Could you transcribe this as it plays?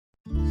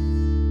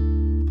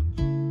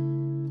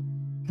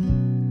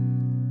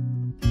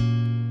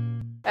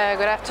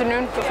Good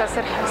afternoon,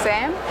 Professor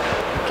Hossam.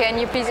 Can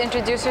you please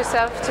introduce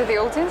yourself to the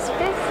audience,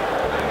 please?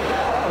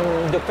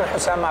 Dr.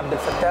 Hossam Abdel,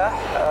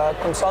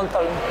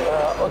 consultant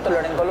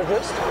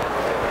Otolaryngologist,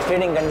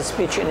 Training and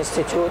Speech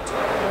Institute,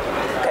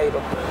 Cairo.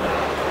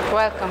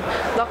 Welcome.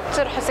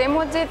 Dr. Hossam,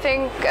 what do you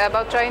think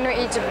about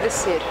RhinoEgypt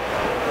this year?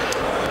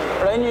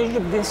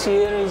 RhinoEgypt this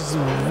year is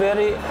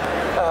very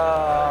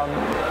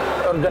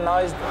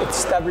organized. It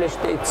established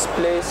its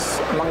place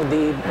among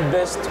the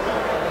best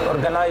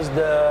organized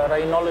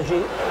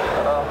rhinology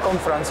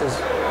conferences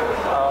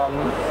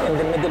in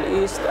the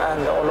Middle East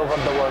and all over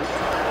the world.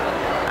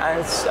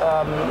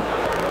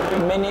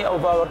 And many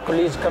of our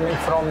colleagues coming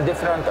from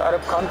different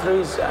Arab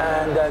countries,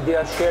 and they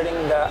are sharing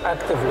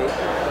actively.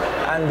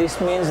 And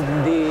this means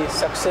the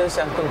success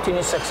and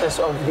continued success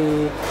of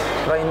the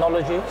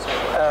rhinology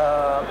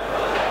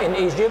in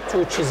Egypt,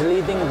 which is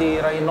leading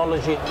the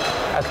rhinology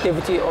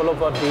activity all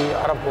over the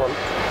Arab world.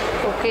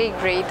 Okay,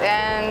 great.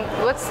 And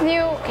what's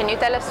new? Can you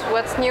tell us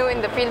what's new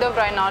in the field of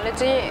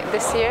rhinology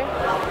this year?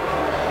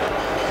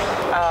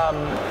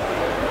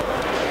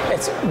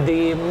 It's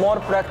the more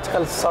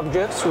practical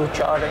subjects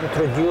which are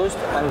introduced,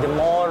 and the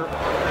more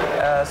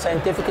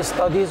scientific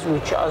studies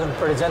which are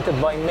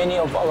presented by many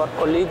of our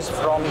colleagues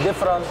from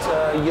different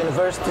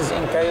universities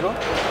in Cairo,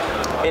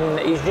 in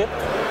Egypt,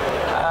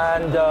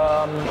 and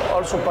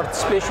also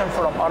participation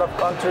from Arab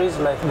countries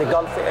like the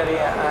Gulf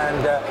area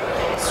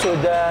and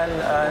Sudan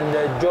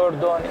and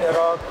Jordan,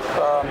 Iraq.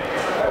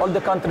 All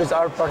the countries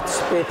are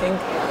participating,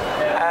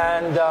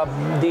 and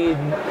the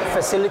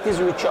facilities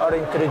which are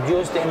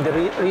introduced in the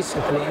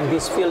recently in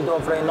this field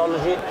of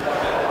rhinology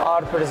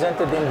are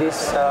presented in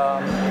this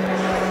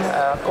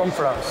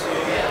conference.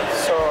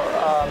 So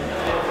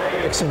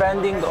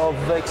expanding of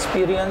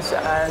experience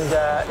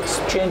and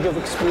exchange of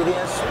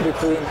experience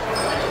between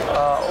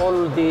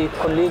all the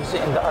colleagues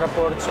in the Arab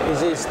world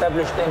is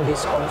established in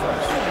this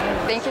conference.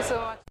 Thank you so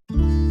much.